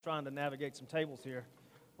Trying to navigate some tables here.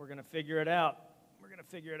 We're going to figure it out.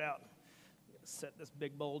 Set this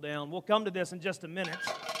big bowl down. We'll come to this in just a minute.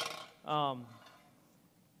 Man,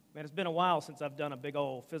 it's been a while since I've done a big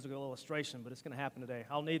old physical illustration, but it's going to happen today.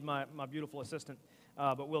 I'll need my beautiful assistant,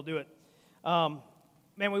 but we'll do it.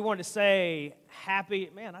 Man, we wanted to say happy.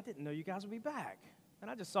 Man, I didn't know you guys would be back. And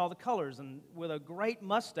I just saw the colors and with a great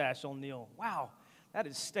mustache on Neil. Wow, that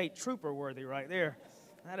is state trooper worthy right there.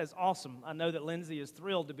 That is awesome. I know that Lindsay is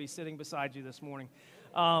thrilled to be sitting beside you this morning.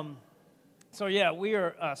 So yeah, we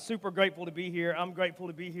are super grateful to be here. I'm grateful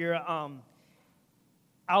to be here.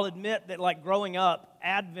 I'll admit that like growing up,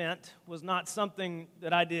 Advent was not something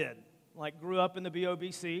that I did. Like grew up in the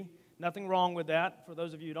BOBC. Nothing wrong with that. For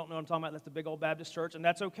those of you who don't know what I'm talking about, that's the big old Baptist church, and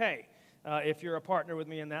that's okay. If you're a partner with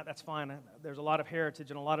me in that, that's fine. There's a lot of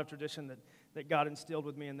heritage and a lot of tradition that God instilled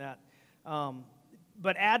with me in that.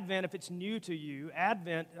 But Advent, if it's new to you,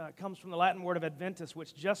 Advent comes from the Latin word of Adventus,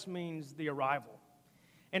 which just means the arrival.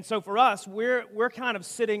 And so for us, we're kind of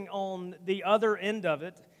sitting on the other end of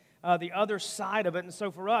it, the other side of it. And so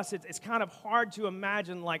for us, it's kind of hard to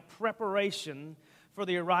imagine like preparation for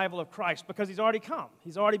the arrival of Christ because He's already come.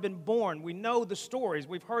 He's already been born. We know the stories.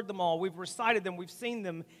 We've heard them all. We've recited them. We've seen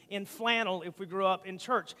them in flannel if we grew up in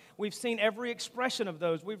church. We've seen every expression of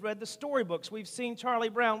those. We've read the storybooks. We've seen Charlie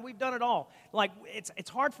Brown. We've done it all. Like, it's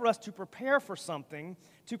hard for us to prepare for something,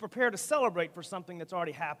 to prepare to celebrate for something that's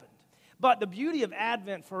already happened. But the beauty of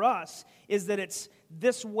Advent for us is that it's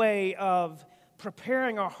this way of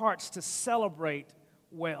preparing our hearts to celebrate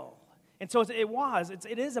well. And so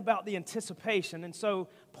it is about the anticipation. And so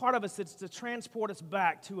part of us is to transport us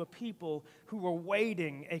back to a people who were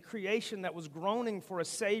waiting, a creation that was groaning for a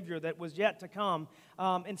Savior that was yet to come.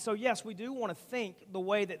 And so, yes, we do want to think the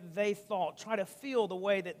way that they thought, try to feel the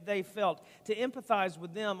way that they felt, to empathize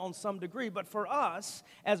with them on some degree. But for us,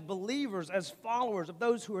 as believers, as followers of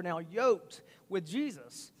those who are now yoked with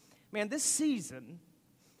Jesus, man, this season,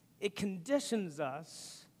 it conditions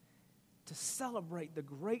us to celebrate the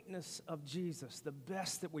greatness of Jesus the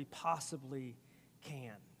best that we possibly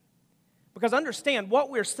can. Because understand, what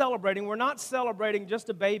we're celebrating, we're not celebrating just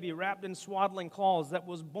a baby wrapped in swaddling cloths that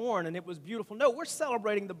was born and it was beautiful. No, we're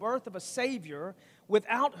celebrating the birth of a Savior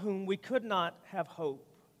without whom we could not have hope.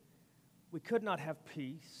 We could not have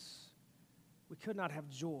peace. We could not have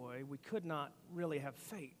joy. We could not really have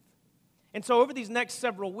faith. And so over these next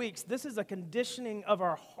several weeks, this is a conditioning of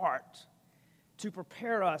our heart to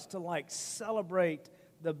prepare us to like celebrate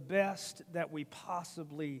the best that we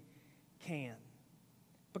possibly can.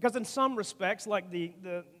 Because in some respects, like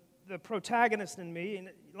the protagonist in me, and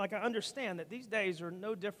like I understand that these days are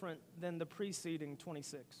no different than the preceding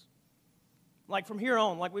 26. Like from here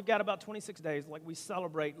on, like we've got about 26 days, like we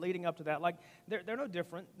celebrate leading up to that. Like they're no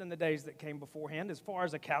different than the days that came beforehand. As far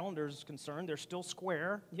as a calendar is concerned, they're still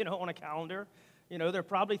square, on a calendar. They're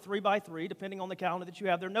probably 3 by 3, depending on the calendar that you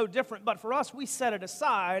have. They're no different. But for us, we set it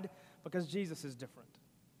aside because Jesus is different.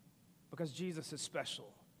 Because Jesus is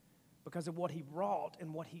special. Because of what He brought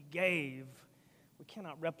and what He gave, we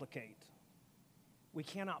cannot replicate. We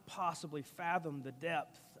cannot possibly fathom the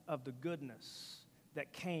depth of the goodness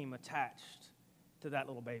that came attached to that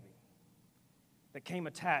little baby. That came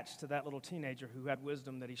attached to that little teenager who had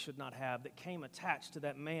wisdom that he should not have, that came attached to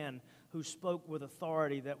that man who spoke with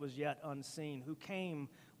authority that was yet unseen, who came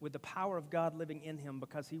with the power of God living in him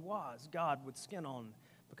because he was God with skin on,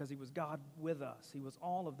 because he was God with us. He was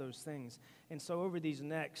all of those things. And so over these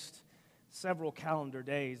next several calendar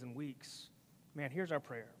days and weeks, man, here's our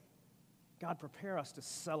prayer. God, prepare us to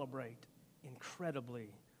celebrate incredibly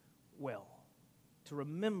well, to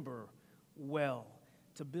remember well,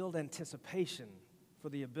 to build anticipation for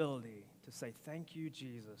the ability to say, thank you,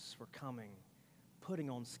 Jesus, for coming, putting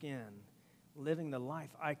on skin, living the life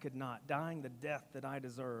I could not, dying the death that I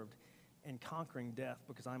deserved, and conquering death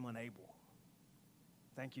because I'm unable.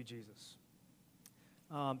 Thank you, Jesus.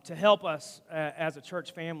 To help us as a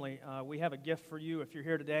church family, we have a gift for you if you're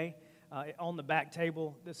here today. On the back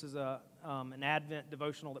table, this is an Advent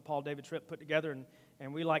devotional that Paul David Tripp put together,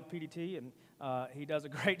 and we like PDT, and he does a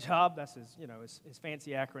great job. That's his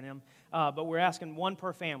fancy acronym. But we're asking one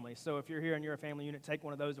per family. So if you're here and you're a family unit, take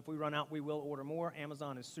one of those. If we run out, we will order more.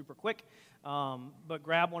 Amazon is super quick. But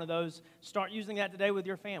grab one of those. Start using that today with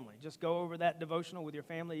your family. Just go over that devotional with your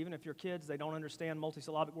family. Even if your kids, they don't understand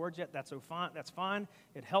multisyllabic words yet, that's fine.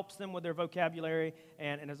 It helps them with their vocabulary,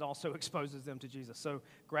 and it also exposes them to Jesus. So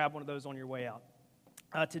grab one of those on your way out.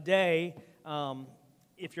 Today,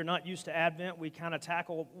 if you're not used to Advent, we kind of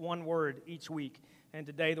tackle one word each week. And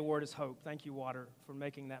today the word is hope. Thank you, Water, for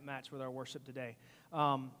making that match with our worship today.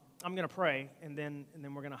 I'm going to pray, and then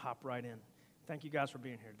we're going to hop right in. Thank you guys for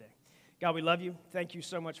being here today. God, we love you. Thank you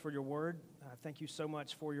so much for your word. Thank you so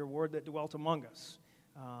much for your word that dwelt among us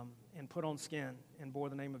and put on skin and bore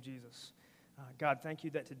the name of Jesus. God, thank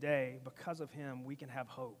you that today, because of him, we can have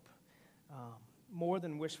hope. More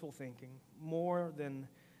than wishful thinking, more than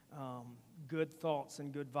good thoughts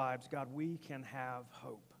and good vibes, God, we can have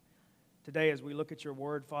hope. Today, as we look at your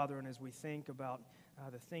word, Father, and as we think about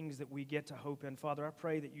the things that we get to hope in, Father, I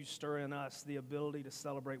pray that you stir in us the ability to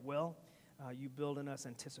celebrate well. You build in us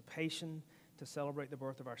anticipation to celebrate the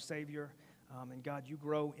birth of our Savior. And God, you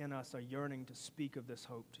grow in us a yearning to speak of this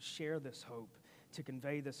hope, to share this hope, to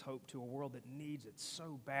convey this hope to a world that needs it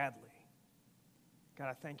so badly. God,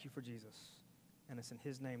 I thank you for Jesus. And it's in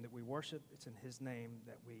his name that we worship. It's in his name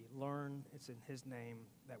that we learn. It's in his name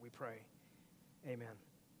that we pray. Amen.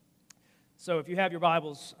 So if you have your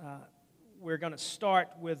Bibles, we're going to start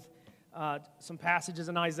with some passages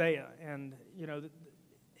in Isaiah. And, you know,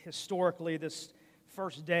 historically, this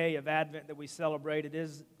first day of Advent that we celebrate, it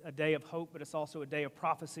is a day of hope, but it's also a day of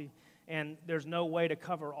prophecy. And there's no way to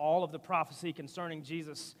cover all of the prophecy concerning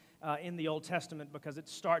Jesus in the Old Testament because it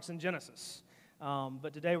starts in Genesis.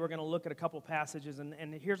 But today we're going to look at a couple passages,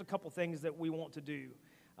 and here's a couple things that we want to do.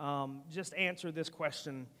 Just answer this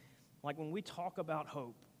question, like when we talk about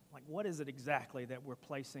hope, like what is it exactly that we're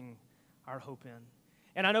placing our hope in?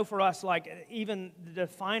 And I know for us, like even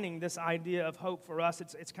defining this idea of hope for us,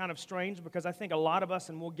 it's kind of strange because I think a lot of us,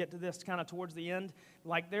 and we'll get to this kind of towards the end,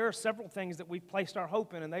 like there are several things that we've placed our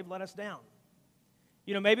hope in and they've let us down.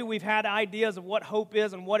 You know, maybe we've had ideas of what hope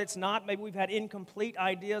is and what it's not. Maybe we've had incomplete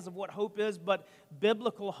ideas of what hope is, but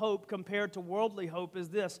biblical hope compared to worldly hope is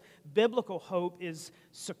this. Biblical hope is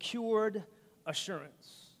secured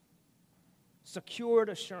assurance. Secured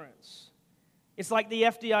assurance. It's like the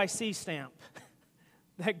FDIC stamp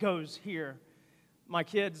that goes here. My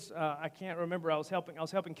kids, I can't remember, I was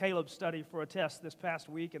helping Caleb study for a test this past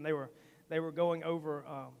week, and they were going over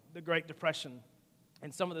the Great Depression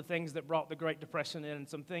and some of the things that brought the Great Depression in and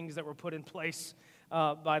some things that were put in place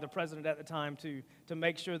by the president at the time to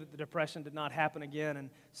make sure that the Depression did not happen again.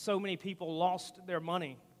 And so many people lost their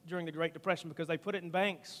money during the Great Depression because they put it in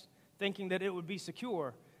banks thinking that it would be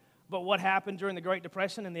secure. But what happened during the Great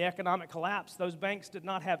Depression and the economic collapse, those banks did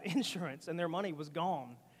not have insurance and their money was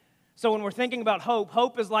gone. So when we're thinking about hope,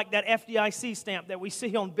 hope is like that FDIC stamp that we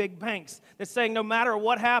see on big banks that's saying no matter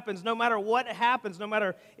what happens, no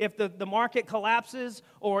matter if the market collapses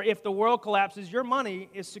or if the world collapses, your money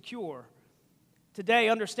is secure. Today,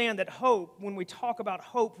 understand that hope, when we talk about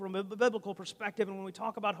hope from a biblical perspective and when we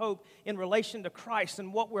talk about hope in relation to Christ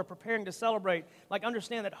and what we're preparing to celebrate, like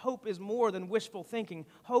understand that hope is more than wishful thinking.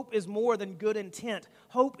 Hope is more than good intent.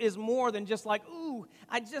 Hope is more than just like, ooh,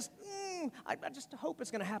 I just hope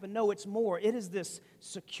it's going to happen. No, it's more. It is this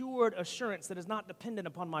secured assurance that is not dependent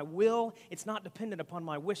upon my will. It's not dependent upon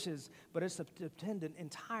my wishes, but it's dependent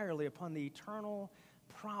entirely upon the eternal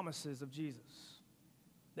promises of Jesus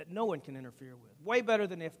that no one can interfere with. Way better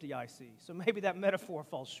than FDIC. So maybe that metaphor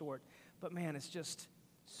falls short. But man, it's just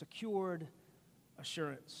secured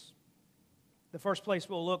assurance. The first place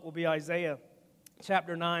we'll look will be Isaiah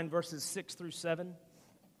chapter 9, verses 6 through 7.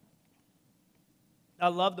 I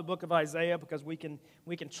love the book of Isaiah because we can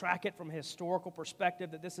track it from a historical perspective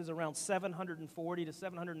that this is around 740 to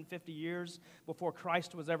 750 years before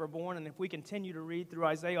Christ was ever born. And if we continue to read through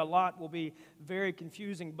Isaiah, a lot will be very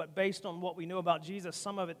confusing. But based on what we know about Jesus,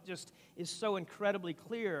 some of it just is so incredibly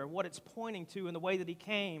clear what it's pointing to in the way that he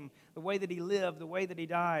came, the way that he lived, the way that he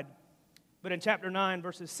died. But in chapter 9,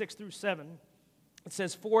 verses 6 through 7, it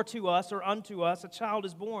says, "For to us or unto us a child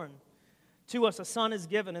is born. To us a son is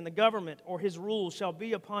given, and the government or his rule shall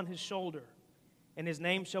be upon his shoulder. And his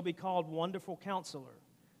name shall be called Wonderful Counselor,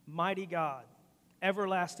 Mighty God,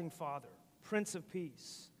 Everlasting Father, Prince of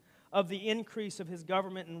Peace. Of the increase of his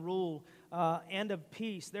government and rule and of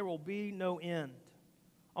peace there will be no end.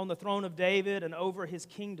 On the throne of David and over his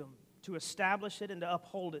kingdom, to establish it and to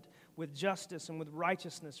uphold it with justice and with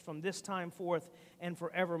righteousness from this time forth and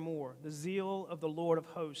forevermore. The zeal of the Lord of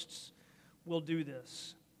hosts will do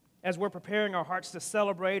this." As we're preparing our hearts to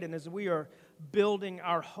celebrate and as we are building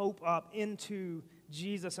our hope up into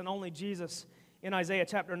Jesus and only Jesus, in Isaiah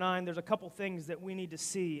chapter 9, there's a couple things that we need to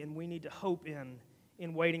see and we need to hope in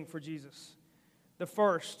waiting for Jesus. The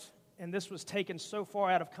first, and this was taken so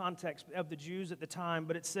far out of context of the Jews at the time,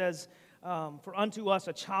 but it says, "For unto us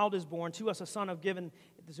a child is born, to us a son is given,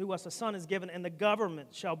 and the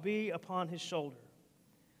government shall be upon his shoulder."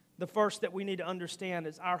 The first that we need to understand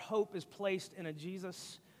is our hope is placed in a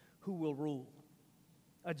Jesus who will rule.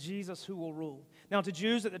 A Jesus who will rule. Now, to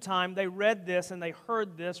Jews at the time, they read this and they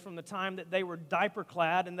heard this from the time that they were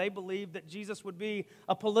diaper-clad, and they believed that Jesus would be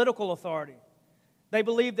a political authority. They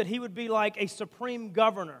believed that he would be like a supreme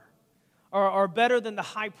governor, or better than the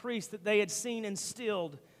high priest that they had seen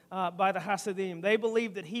instilled by the Hasidim. They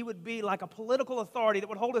believed that he would be like a political authority that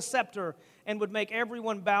would hold a scepter and would make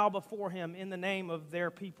everyone bow before him in the name of their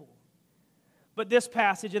people. But this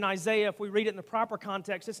passage in Isaiah, if we read it in the proper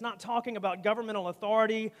context, it's not talking about governmental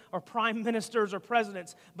authority or prime ministers or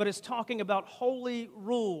presidents, but it's talking about holy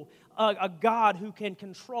rule, a God who can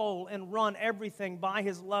control and run everything by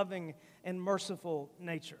his loving and merciful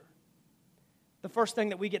nature. The first thing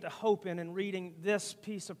that we get to hope in reading this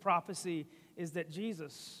piece of prophecy is that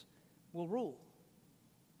Jesus will rule.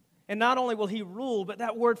 And not only will he rule, but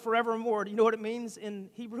that word forevermore, do you know what it means in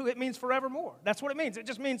Hebrew? It means forevermore. That's what it means. It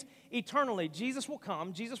just means eternally. Jesus will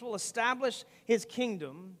come, Jesus will establish his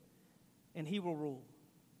kingdom, and he will rule.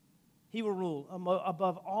 He will rule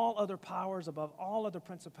above all other powers, above all other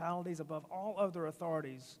principalities, above all other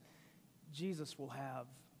authorities. Jesus will have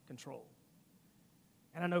control.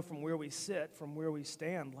 And I know from where we sit, from where we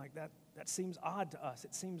stand, like that seems odd to us.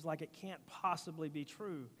 It seems like it can't possibly be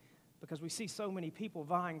true because we see so many people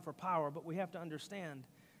vying for power, but we have to understand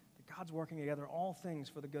that God's working together all things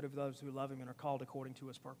for the good of those who love him and are called according to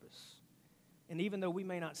his purpose. And even though we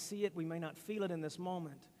may not see it, we may not feel it in this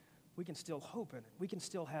moment, we can still hope in it. We can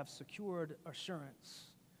still have secured assurance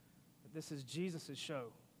that this is Jesus' show.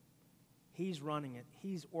 He's running it.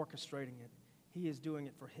 He's orchestrating it. He is doing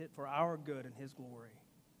it for our good and his glory.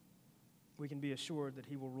 We can be assured that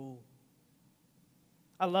he will rule.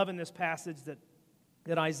 I love in this passage that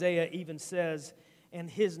Isaiah even says, and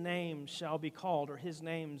his name shall be called, or his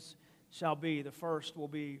names shall be. The first will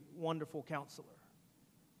be Wonderful Counselor.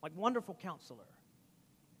 Like Wonderful Counselor.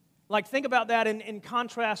 Like think about that in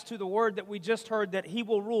contrast to the word that we just heard, that he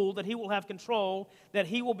will rule, that he will have control, that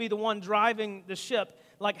he will be the one driving the ship.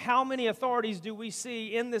 Like how many authorities do we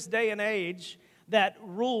see in this day and age that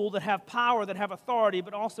rule, that have power, that have authority,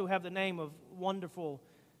 but also have the name of Wonderful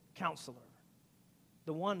Counselor?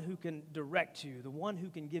 The one who can direct you, the one who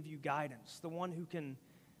can give you guidance, the one who can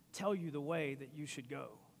tell you the way that you should go.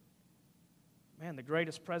 Man, the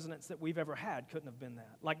greatest presidents that we've ever had couldn't have been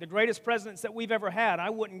that. Like the greatest presidents that we've ever had, I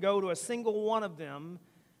wouldn't go to a single one of them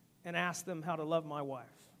and ask them how to love my wife.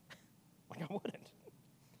 Like I wouldn't.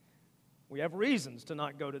 We have reasons to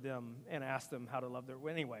not go to them and ask them how to love their...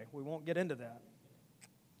 Anyway, we won't get into that.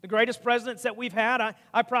 The greatest presidents that we've had,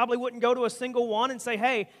 I probably wouldn't go to a single one and say,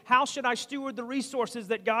 hey, how should I steward the resources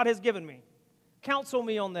that God has given me? Counsel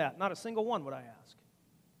me on that. Not a single one would I ask.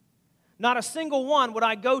 Not a single one would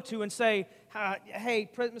I go to and say, hey,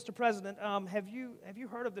 Mr. President, have you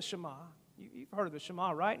heard of the Shema? You've heard of the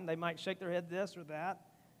Shema, right? And they might shake their head this or that.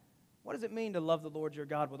 What does it mean to love the Lord your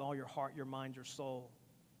God with all your heart, your mind, your soul?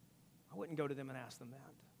 I wouldn't go to them and ask them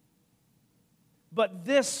that. But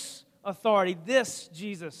this authority, this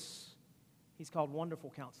Jesus, he's called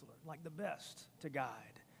Wonderful Counselor, like the best to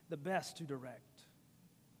guide, the best to direct.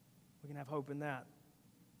 We can have hope in that.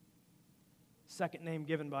 Second name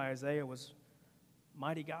given by Isaiah was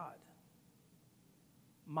Mighty God.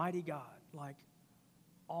 Mighty God, like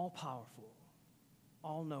all-powerful,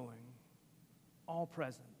 all-knowing,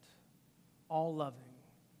 all-present, all-loving,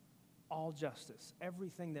 all-justice.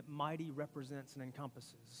 Everything that mighty represents and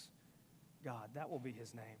encompasses God, that will be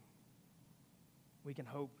his name. We can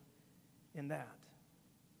hope in that.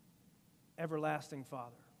 Everlasting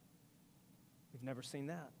Father. We've never seen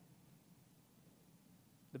that.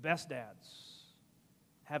 The best dads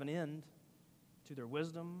have an end to their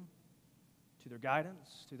wisdom, to their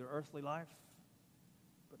guidance, to their earthly life,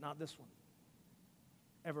 but not this one.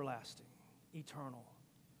 Everlasting, eternal,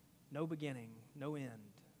 no beginning, no end,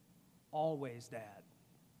 always dad.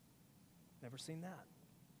 Never seen that.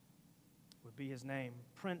 Would be his name,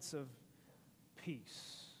 Prince of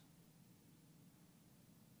Peace.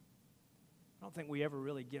 I don't think we ever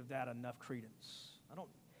really give that enough credence.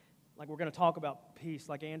 Like we're going to talk about peace,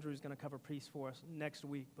 like Andrew's going to cover peace for us next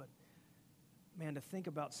week, but man, to think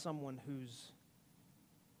about someone whose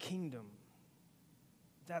kingdom,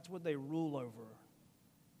 that's what they rule over,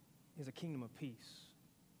 is a kingdom of peace.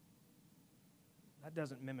 That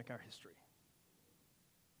doesn't mimic our history.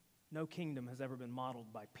 No kingdom has ever been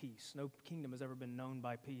modeled by peace. No kingdom has ever been known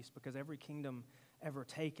by peace, because every kingdom ever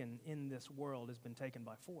taken in this world has been taken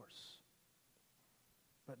by force.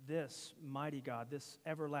 But this mighty God, this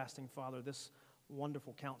everlasting Father, this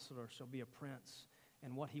Wonderful Counselor shall be a prince,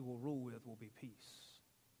 and what he will rule with will be peace.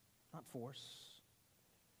 Not force,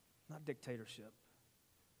 not dictatorship,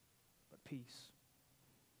 but peace.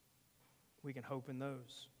 We can hope in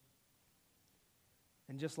those.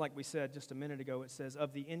 And just like we said just a minute ago, it says,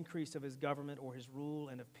 of the increase of his government or his rule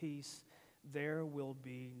and of peace, there will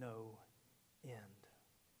be no end.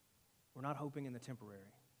 We're not hoping in the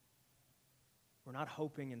temporary. We're not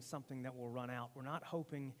hoping in something that will run out. We're not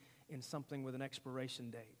hoping in something with an expiration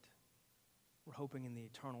date. We're hoping in the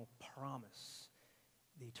eternal promise,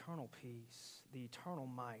 the eternal peace, the eternal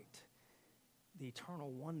might, the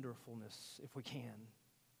eternal wonderfulness, if we can,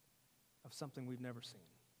 of something we've never seen.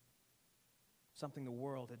 Something the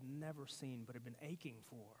world had never seen but had been aching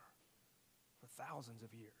for thousands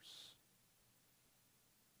of years.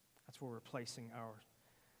 That's where we're placing our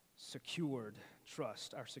secured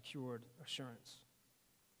trust, our secured assurance.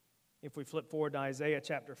 If we flip forward to Isaiah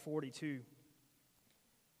chapter 42,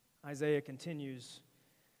 Isaiah continues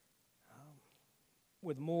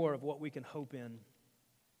with more of what we can hope in.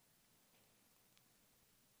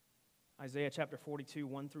 Isaiah chapter 42,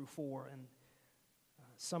 1 through 4, and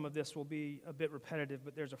some of this will be a bit repetitive,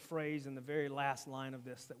 but there's a phrase in the very last line of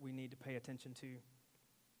this that we need to pay attention to.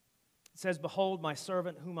 It says, "Behold, my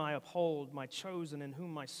servant whom I uphold, my chosen in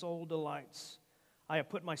whom my soul delights. I have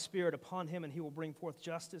put my spirit upon him, and he will bring forth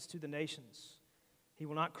justice to the nations. He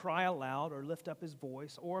will not cry aloud or lift up his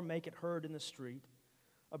voice or make it heard in the street.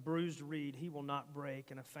 A bruised reed he will not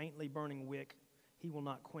break, and a faintly burning wick he will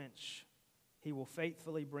not quench. He will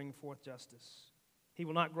faithfully bring forth justice. He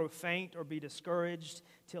will not grow faint or be discouraged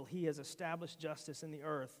till he has established justice in the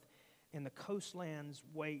earth, and the coastlands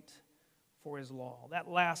wait for his law." That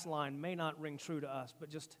last line may not ring true to us, but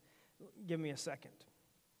just give me a second.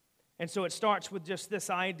 And so it starts with just this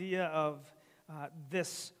idea of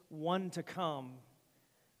this one to come.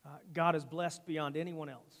 God is blessed beyond anyone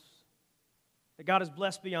else. That God is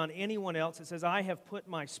blessed beyond anyone else. It says, "I have put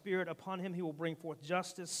my spirit upon him. He will bring forth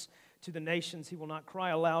justice to the nations. He will not cry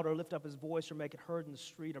aloud or lift up his voice or make it heard in the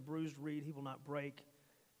street. A bruised reed he will not break.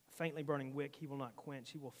 A faintly burning wick he will not quench.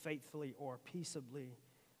 He will faithfully or peaceably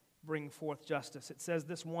bring forth justice." It says,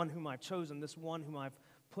 this one whom I've chosen, this one whom I've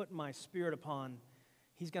put my spirit upon,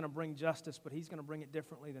 he's going to bring justice, but he's going to bring it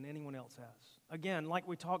differently than anyone else has. Again, like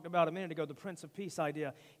we talked about a minute ago, the Prince of Peace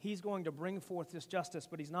idea, he's going to bring forth this justice,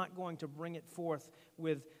 but he's not going to bring it forth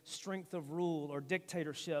with strength of rule or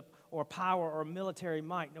dictatorship or power or military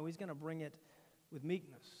might. No, he's going to bring it with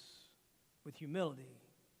meekness, with humility,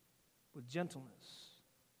 with gentleness.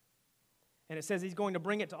 And it says he's going to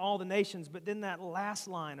bring it to all the nations, but then that last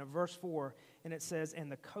line of verse 4, and it says,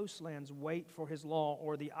 "And the coastlands wait for his law,"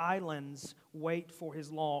 or the islands wait for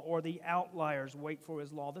his law, or the outliers wait for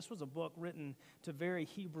his law. This was a book written to very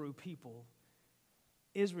Hebrew people,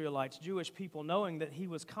 Israelites, Jewish people, knowing that he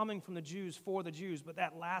was coming from the Jews for the Jews. But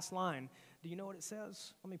that last line, do you know what it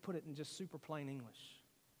says? Let me put it in just super plain English.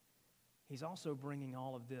 He's also bringing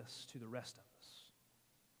all of this to the rest of us.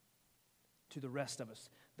 To the rest of us.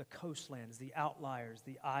 The coastlands, the outliers,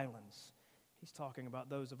 the islands. He's talking about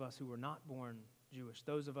those of us who were not born Jewish,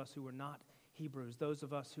 those of us who were not Hebrews, those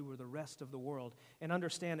of us who were the rest of the world. And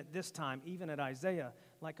understand at this time, even at Isaiah,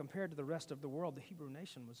 like compared to the rest of the world, the Hebrew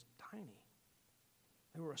nation was tiny.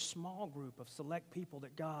 They were a small group of select people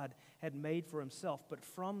that God had made for himself. But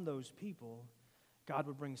from those people, God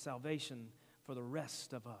would bring salvation for the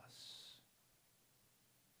rest of us.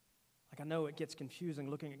 Like, I know it gets confusing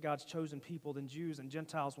looking at God's chosen people than Jews and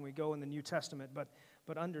Gentiles when we go in the New Testament, but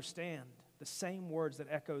understand the same words that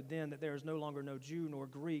echoed then, that there is no longer no Jew nor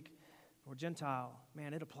Greek nor Gentile.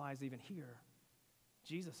 Man, it applies even here.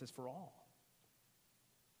 Jesus is for all.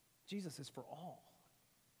 Jesus is for all.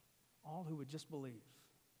 All who would just believe.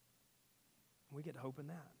 We get to hope in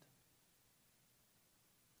that.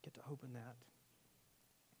 Get to hope in that.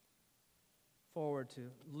 Forward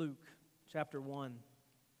to Luke chapter 1.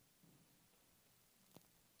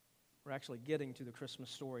 We're actually getting to the Christmas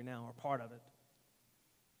story now, or part of it.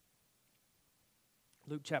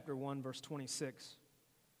 Luke chapter 1, verse 26.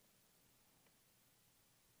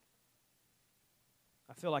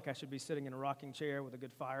 I feel like I should be sitting in a rocking chair with a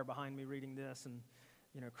good fire behind me reading this and,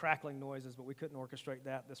 crackling noises, but we couldn't orchestrate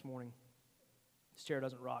that this morning. This chair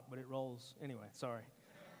doesn't rock, but it rolls. Anyway, sorry.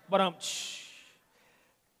 But and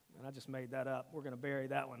I just made that up. We're going to bury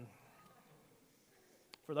that one.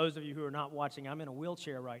 For those of you who are not watching, I'm in a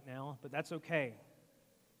wheelchair right now, but that's okay.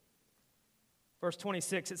 Verse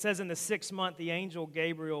 26, it says, "In the 6th month, the angel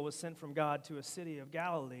Gabriel was sent from God to a city of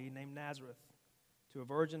Galilee named Nazareth, to a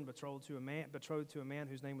virgin betrothed to a man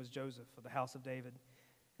whose name was Joseph, of the house of David,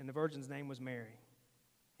 and the virgin's name was Mary.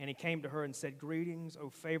 And he came to her and said, 'Greetings, O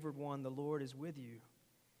favored one, the Lord is with you.'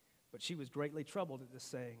 But she was greatly troubled at this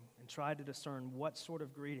saying, and tried to discern what sort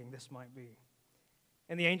of greeting this might be.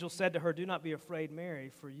 And the angel said to her, 'Do not be afraid, Mary,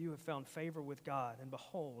 for you have found favor with God. And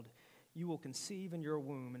behold, you will conceive in your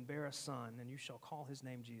womb and bear a son, and you shall call his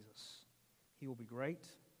name Jesus. He will be great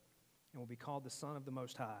and will be called the Son of the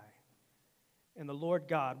Most High. And the Lord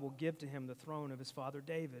God will give to him the throne of his father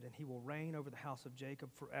David, and he will reign over the house of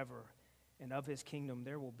Jacob forever, and of his kingdom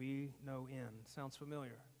there will be no end." Sounds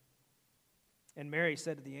familiar. And Mary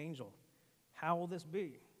said to the angel, "How will this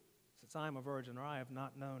be, since I am a virgin, or I have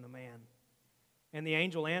not known a man?" And the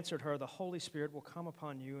angel answered her, "The Holy Spirit will come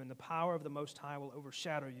upon you, and the power of the Most High will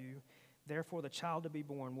overshadow you. Therefore the child to be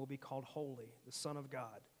born will be called Holy, the Son of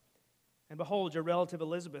God. And behold, your relative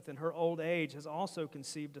Elizabeth in her old age has also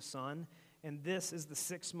conceived a son, and this is the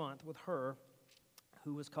 6th month with her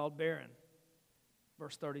who was called barren."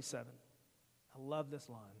 Verse 37. I love this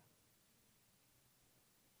line.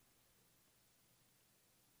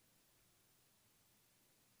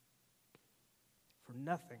 "For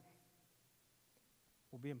nothing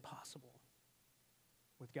will be impossible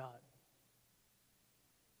with God."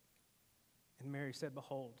 And Mary said,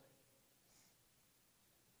 "Behold,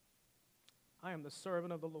 I am the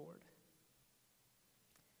servant of the Lord.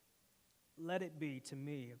 Let it be to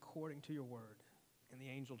me according to your word." And the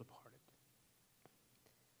angel departed.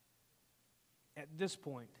 At this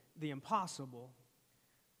point, the impossible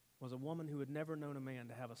was a woman who had never known a man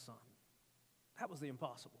to have a son. That was the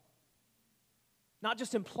impossible. Not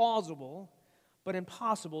just implausible, but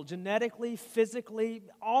impossible. Genetically, physically,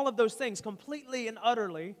 all of those things, completely and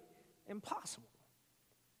utterly impossible.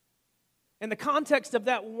 In the context of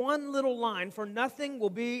that one little line, "For nothing will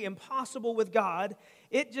be impossible with God,"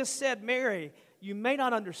 it just said, Mary, you may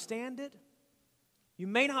not understand it, you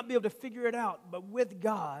may not be able to figure it out, but with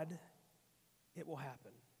God, it will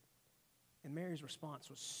happen. And Mary's response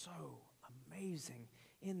was so amazing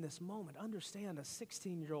in this moment. Understand a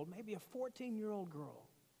 16-year-old, maybe a 14-year-old girl,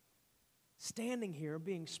 standing here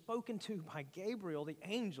being spoken to by Gabriel, the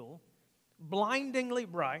angel, blindingly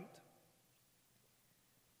bright,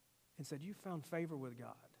 and said, "You found favor with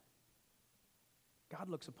God. God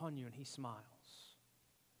looks upon you and he smiles."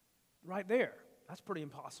 Right there. That's pretty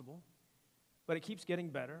impossible. But it keeps getting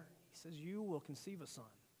better. He says, "You will conceive a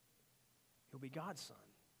son. He'll be God's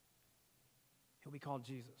son. He'll be called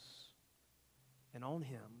Jesus. And on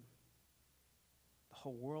him, the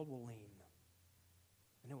whole world will lean.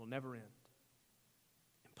 And it will never end."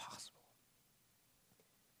 Impossible.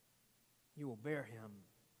 "You will bear him,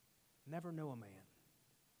 never know a man."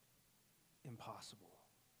 Impossible.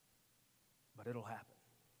 But it'll happen.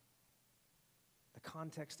 The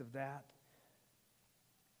context of that,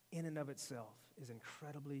 in and of itself, is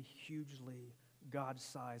incredibly, hugely,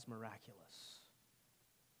 God-sized, miraculous.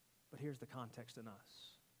 But here's the context in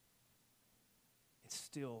us. It's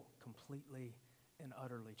still completely and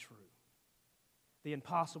utterly true. The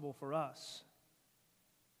impossible for us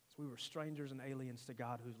is we were strangers and aliens to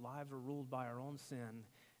God, whose lives were ruled by our own sin,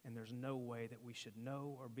 and there's no way that we should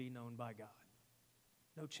know or be known by God.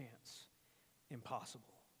 No chance.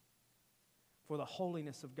 Impossible. For the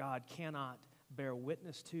holiness of God cannot bear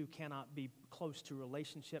witness to, cannot be close to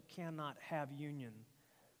relationship, cannot have union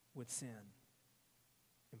with sin.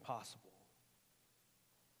 Impossible.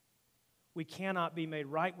 We cannot be made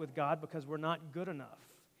right with God because we're not good enough.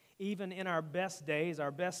 Even in our best days,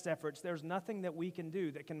 our best efforts, there's nothing that we can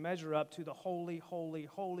do that can measure up to the holy, holy,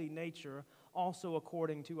 holy nature, also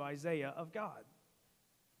according to Isaiah, of God.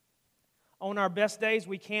 On our best days,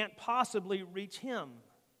 we can't possibly reach him.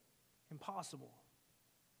 Impossible.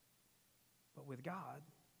 But with God,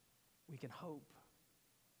 we can hope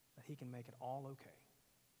that he can make it all okay.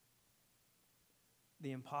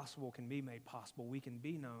 The impossible can be made possible. We can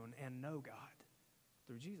be known and know God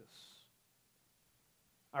through Jesus.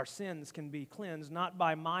 Our sins can be cleansed not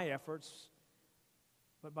by my efforts,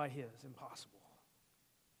 but by his. Impossible.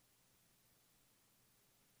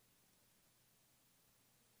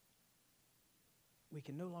 We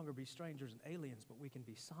can no longer be strangers and aliens, but we can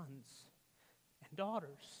be sons and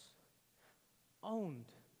daughters,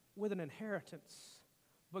 owned with an inheritance,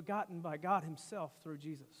 begotten by God himself through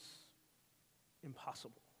Jesus.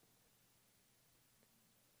 Impossible.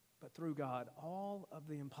 But through God, all of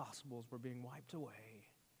the impossibles were being wiped away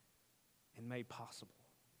and made possible.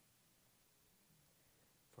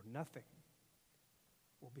 For nothing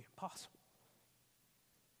will be impossible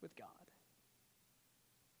with God.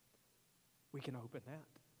 We can open that.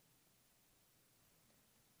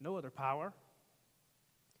 No other power,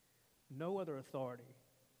 no other authority,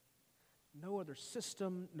 no other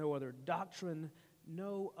system, no other doctrine,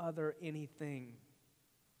 no other anything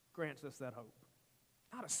grants us that hope.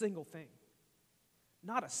 Not a single thing.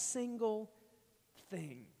 Not a single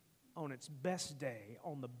thing on its best day,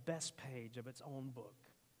 on the best page of its own book,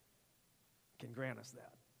 can grant us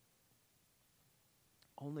that.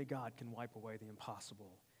 Only God can wipe away the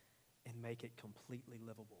impossible and make it completely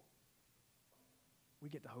livable. We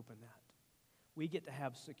get to hope in that. We get to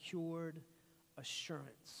have secured,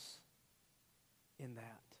 assurance in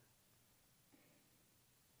that.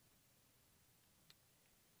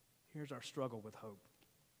 Here's our struggle with hope.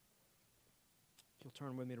 If you'll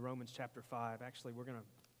turn with me to Romans chapter 5. Actually, we're going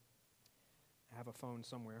to have a phone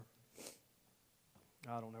somewhere.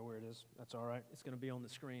 I don't know where it is. That's all right. It's going to be on the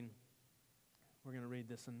screen. We're going to read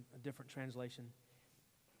this in a different translation.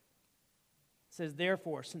 It says,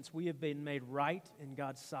 "Therefore, since we have been made right in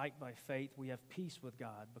God's sight by faith, we have peace with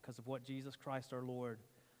God because of what Jesus Christ our Lord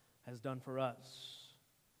has done for us.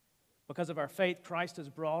 Because of our faith, Christ has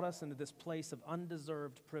brought us into this place of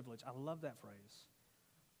undeserved privilege." I love that phrase.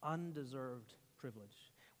 Undeserved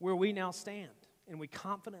privilege. Where we now stand, and we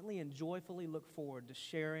confidently and joyfully look forward to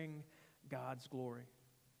sharing God's glory.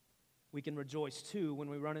 We can rejoice too when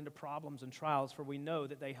we run into problems and trials, for we know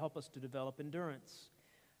that they help us to develop endurance.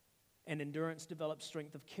 And endurance develops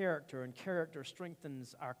strength of character, and character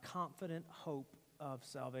strengthens our confident hope of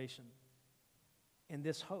salvation. And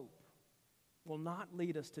this hope will not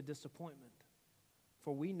lead us to disappointment,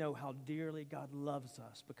 for we know how dearly God loves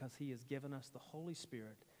us because He has given us the Holy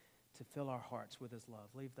Spirit to fill our hearts with His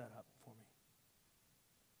love. Leave that up for me.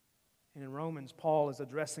 And in Romans, Paul is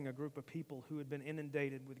addressing a group of people who had been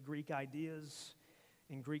inundated with Greek ideas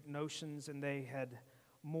and Greek notions, and they had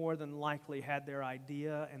more than likely had their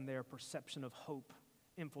idea and their perception of hope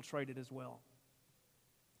infiltrated as well.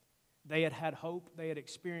 They had had hope, they had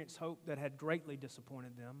experienced hope that had greatly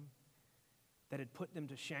disappointed them, that had put them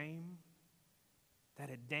to shame, that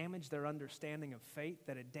had damaged their understanding of faith,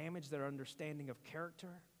 that had damaged their understanding of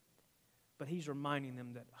character. But he's reminding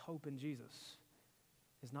them that hope in Jesus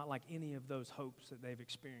is not like any of those hopes that they've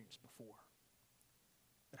experienced before.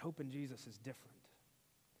 That hope in Jesus is different.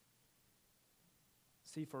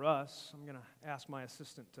 See, for us, I'm going to ask my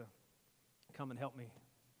assistant to come and help me.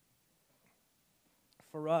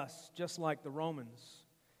 For us, just like the Romans,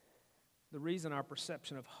 the reason our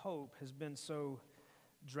perception of hope has been so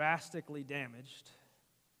drastically damaged,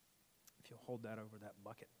 if you'll hold that over that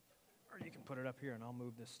bucket, or you can put it up here and I'll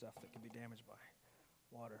move this stuff that can be damaged by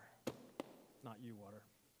water. Not you water,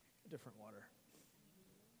 different water.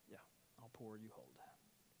 Yeah, I'll pour, you hold.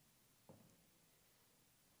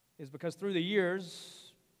 Is because through the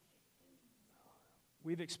years,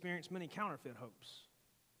 we've experienced many counterfeit hopes.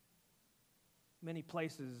 Many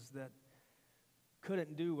places that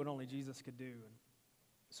couldn't do what only Jesus could do. And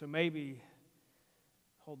so maybe,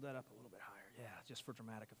 hold that up a little bit higher. Yeah, just for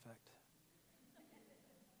dramatic effect.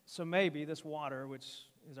 So maybe this water, which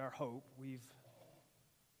is our hope, we've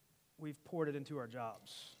poured it into our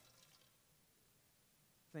jobs,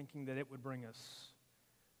 thinking that it would bring us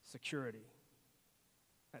security,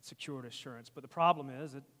 that secured assurance. But the problem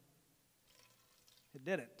is it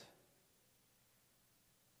didn't.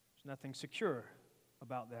 There's nothing secure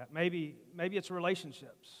about that. Maybe it's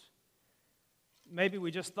relationships. Maybe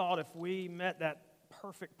we just thought if we met that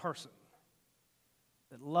perfect person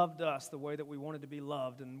that loved us the way that we wanted to be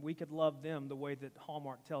loved, and we could love them the way that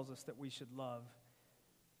Hallmark tells us that we should love,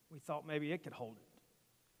 we thought maybe it could hold it.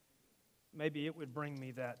 Maybe it would bring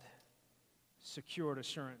me that secured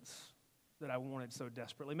assurance that I wanted so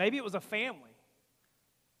desperately. Maybe it was a family.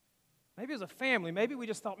 Maybe we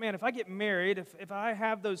just thought, man, if I get married, if I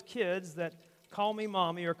have those kids that call me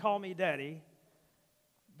mommy or call me daddy,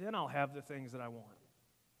 then I'll have the things that I want.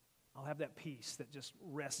 I'll have that peace that just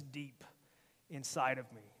rests deep inside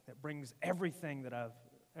of me, that brings everything that I've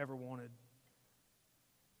ever wanted.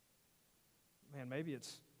 Man, maybe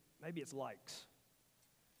it's likes.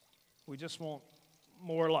 We just want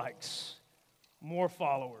more likes, more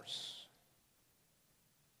followers.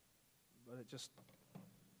 But it just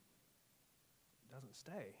doesn't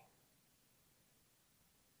stay.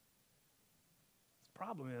 The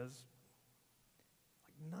problem is,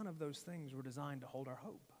 none of those things were designed to hold our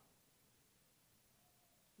hope.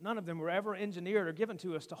 None of them were ever engineered or given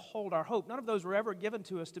to us to hold our hope. None of those were ever given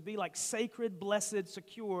to us to be like sacred, blessed,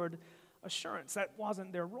 secured assurance. That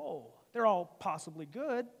wasn't their role. They're all possibly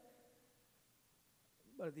good,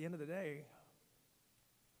 but at the end of the day,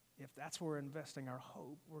 if that's where we're investing our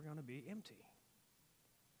hope, we're going to be empty.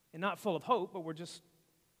 And not full of hope, but we're just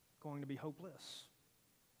going to be hopeless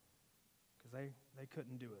because they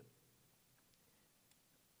couldn't do it.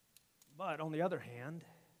 But on the other hand,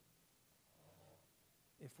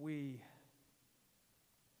 if we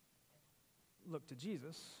look to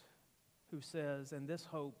Jesus, who says, and this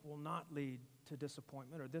hope will not lead to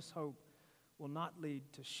disappointment, or this hope will not lead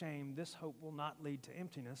to shame, this hope will not lead to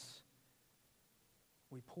emptiness,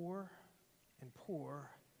 we pour and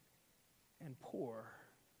pour and pour,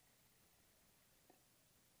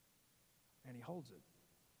 and he holds it.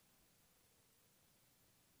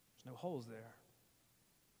 There's no holes there.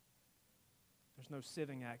 There's no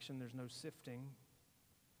sieving action. There's no sifting.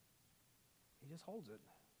 He just holds it.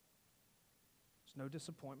 There's no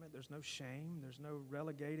disappointment. There's no shame. There's no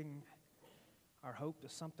relegating our hope to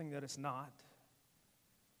something that it's not.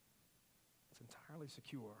 It's entirely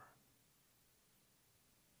secure.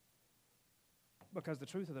 Because the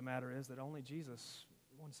truth of the matter is that only Jesus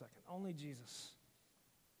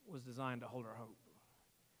was designed to hold our hope.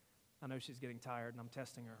 I know she's getting tired and I'm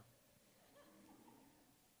testing her.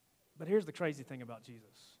 But here's the crazy thing about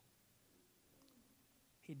Jesus.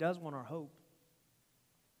 He does want our hope,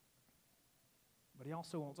 but he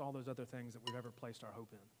also wants all those other things that we've ever placed our hope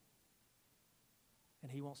in.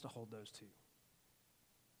 And he wants to hold those too.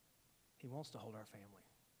 He wants to hold our family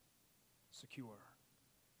secure.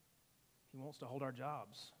 He wants to hold our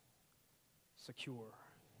jobs secure.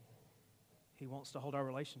 He wants to hold our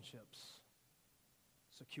relationships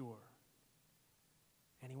secure.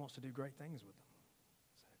 And he wants to do great things with them.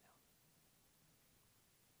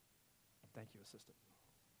 Set it down. Thank you, assistant.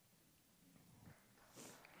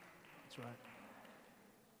 That's right.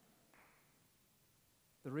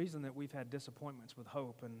 The reason that we've had disappointments with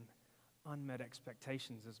hope and unmet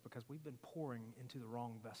expectations is because we've been pouring into the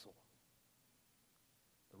wrong vessel,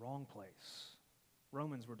 the wrong place.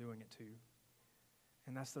 Romans were doing it too.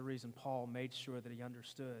 And that's the reason Paul made sure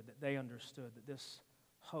that they understood that this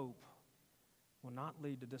hope will not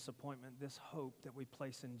lead to disappointment. This hope that we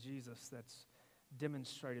place in Jesus that's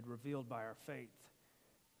demonstrated, revealed by our faith,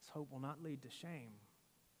 this hope will not lead to shame.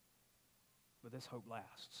 But this hope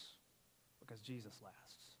lasts because Jesus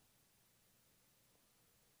lasts.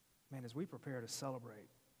 Man, as we prepare to celebrate,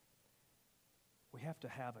 we have to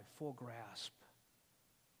have a full grasp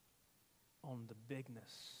on the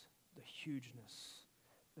bigness, the hugeness,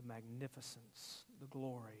 the magnificence, the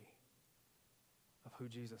glory of who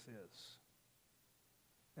Jesus is.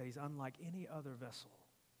 That he's unlike any other vessel.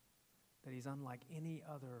 That he's unlike any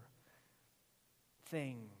other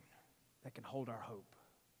thing that can hold our hope.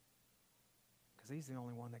 Because he's the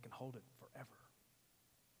only one that can hold it forever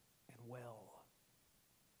and well.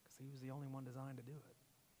 Because he was the only one designed to do it.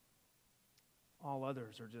 All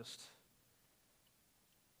others are just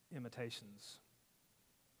imitations,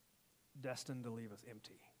 destined to leave us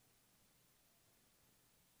empty.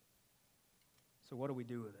 So what do we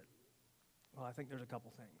do with it? Well, I think there's a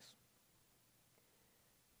couple things.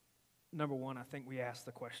 Number one, I think we ask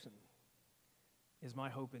the question, is my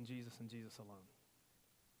hope in Jesus and Jesus alone?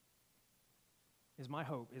 Is my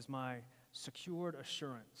hope, is my secured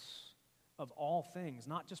assurance of all things,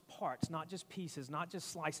 not just parts, not just pieces, not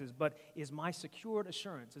just slices, but is my secured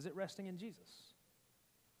assurance, is it resting in Jesus?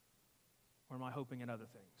 Or am I hoping in other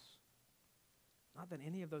things? Not that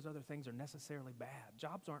any of those other things are necessarily bad.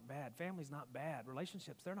 Jobs aren't bad. Family's not bad.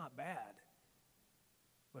 Relationships, they're not bad.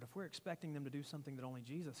 But if we're expecting them to do something that only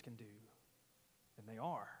Jesus can do, then they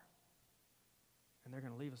are. And they're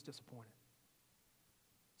going to leave us disappointed.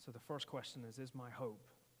 So the first question is my hope,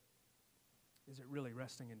 is it really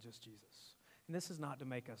resting in just Jesus? And this is not to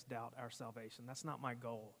make us doubt our salvation. That's not my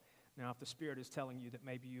goal. Now, if the Spirit is telling you that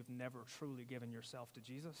maybe you've never truly given yourself to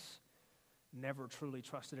Jesus, never truly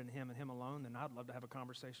trusted in Him and Him alone, then I'd love to have a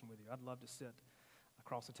conversation with you. I'd love to sit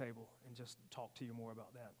across the table and just talk to you more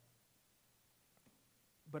about that.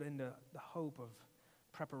 But in the hope of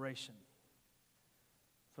preparation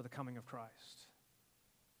for the coming of Christ,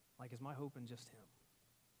 like, is my hope in just Him?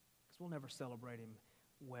 Because we'll never celebrate Him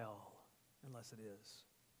well unless it is.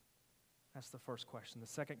 That's the first question. The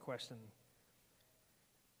second question,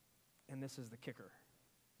 and this is the kicker.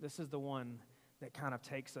 This is the one that kind of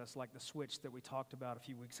takes us like the switch that we talked about a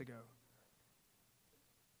few weeks ago.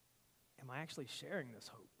 Am I actually sharing this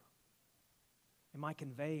hope? Am I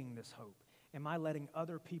conveying this hope? Am I letting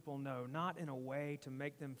other people know, not in a way to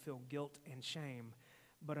make them feel guilt and shame,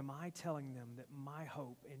 but am I telling them that my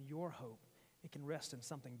hope and your hope, it can rest in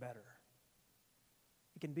something better?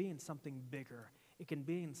 It can be in something bigger. It can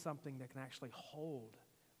be in something that can actually hold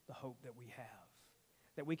the hope that we have.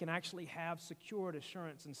 That we can actually have secured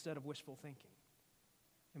assurance instead of wishful thinking.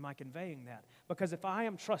 Am I conveying that? Because if I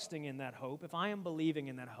am trusting in that hope, if I am believing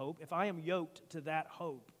in that hope, if I am yoked to that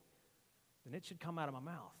hope, then it should come out of my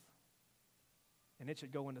mouth. And it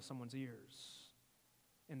should go into someone's ears.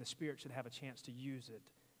 And the Spirit should have a chance to use it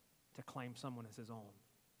to claim someone as His own.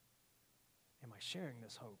 Am I sharing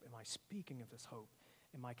this hope? Am I speaking of this hope?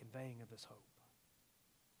 Am I conveying of this hope?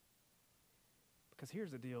 Because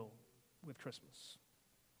here's the deal with Christmas.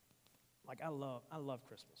 Like, I love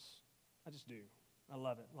Christmas. I just do. I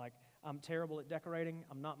love it. Like, I'm terrible at decorating.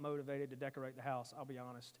 I'm not motivated to decorate the house, I'll be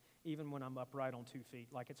honest, even when I'm upright on 2 feet.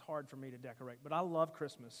 Like, it's hard for me to decorate. But I love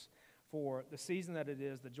Christmas for the season that it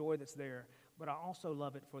is, the joy that's there. but I also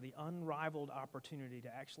love it for the unrivaled opportunity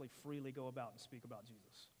to actually freely go about and speak about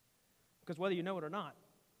Jesus. Because whether you know it or not,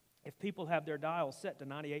 if people have their dials set to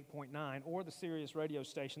 98.9 or the Sirius radio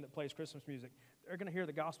station that plays Christmas music, they're going to hear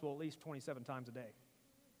the gospel at least 27 times a day.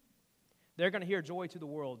 They're going to hear joy to the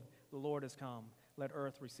world, the Lord has come, let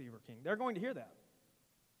earth receive her King. They're going to hear that.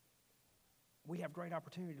 We have great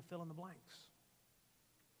opportunity to fill in the blanks.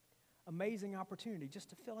 Amazing opportunity just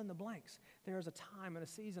to fill in the blanks. There is a time and a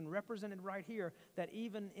season represented right here that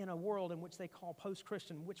even in a world in which they call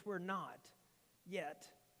post-Christian, which we're not yet,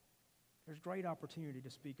 there's great opportunity to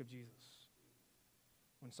speak of Jesus.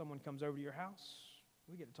 When someone comes over to your house,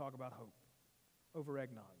 we get to talk about hope. Over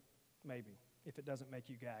eggnog, maybe, if it doesn't make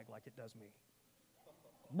you gag like it does me.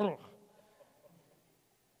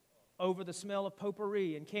 Over the smell of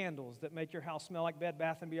potpourri and candles that make your house smell like Bed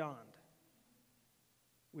Bath & Beyond,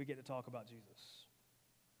 we get to talk about Jesus.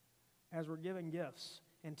 As we're giving gifts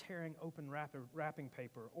and tearing open wrapping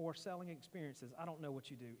paper or selling experiences, I don't know what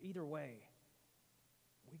you do. Either way,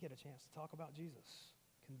 we get a chance to talk about Jesus,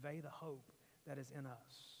 convey the hope that is in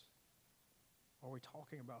us. Are we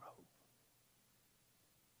talking about hope?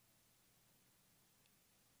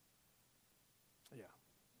 Yeah.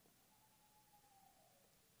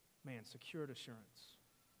 Man, secured assurance.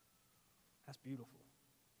 That's beautiful.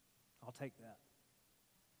 I'll take that.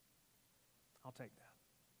 I'll take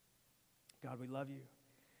that. God, we love you.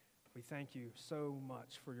 We thank you so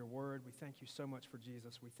much for your word. We thank you so much for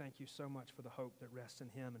Jesus. We thank you so much for the hope that rests in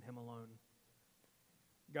him and him alone.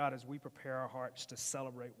 God, as we prepare our hearts to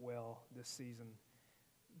celebrate well this season,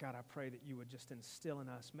 God, I pray that you would just instill in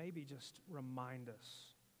us, maybe just remind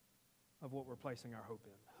us of what we're placing our hope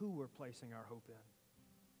in, who we're placing our hope in.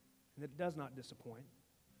 And that it does not disappoint.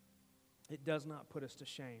 It does not put us to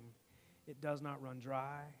shame. It does not run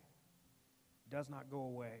dry. It does not go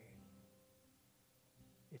away.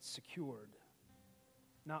 It's secured,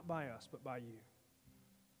 not by us, but by you.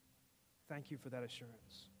 Thank you for that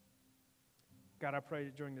assurance. God, I pray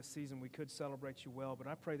that during this season we could celebrate you well, but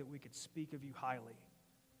I pray that we could speak of you highly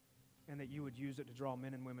and that you would use it to draw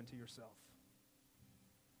men and women to yourself.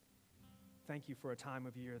 Thank you for a time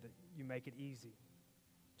of year that you make it easy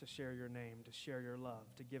to share your name, to share your love,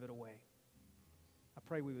 to give it away. I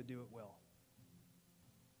pray we would do it well.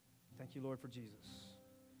 Thank you, Lord, for Jesus.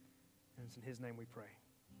 And it's in his name we pray.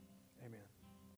 Amen.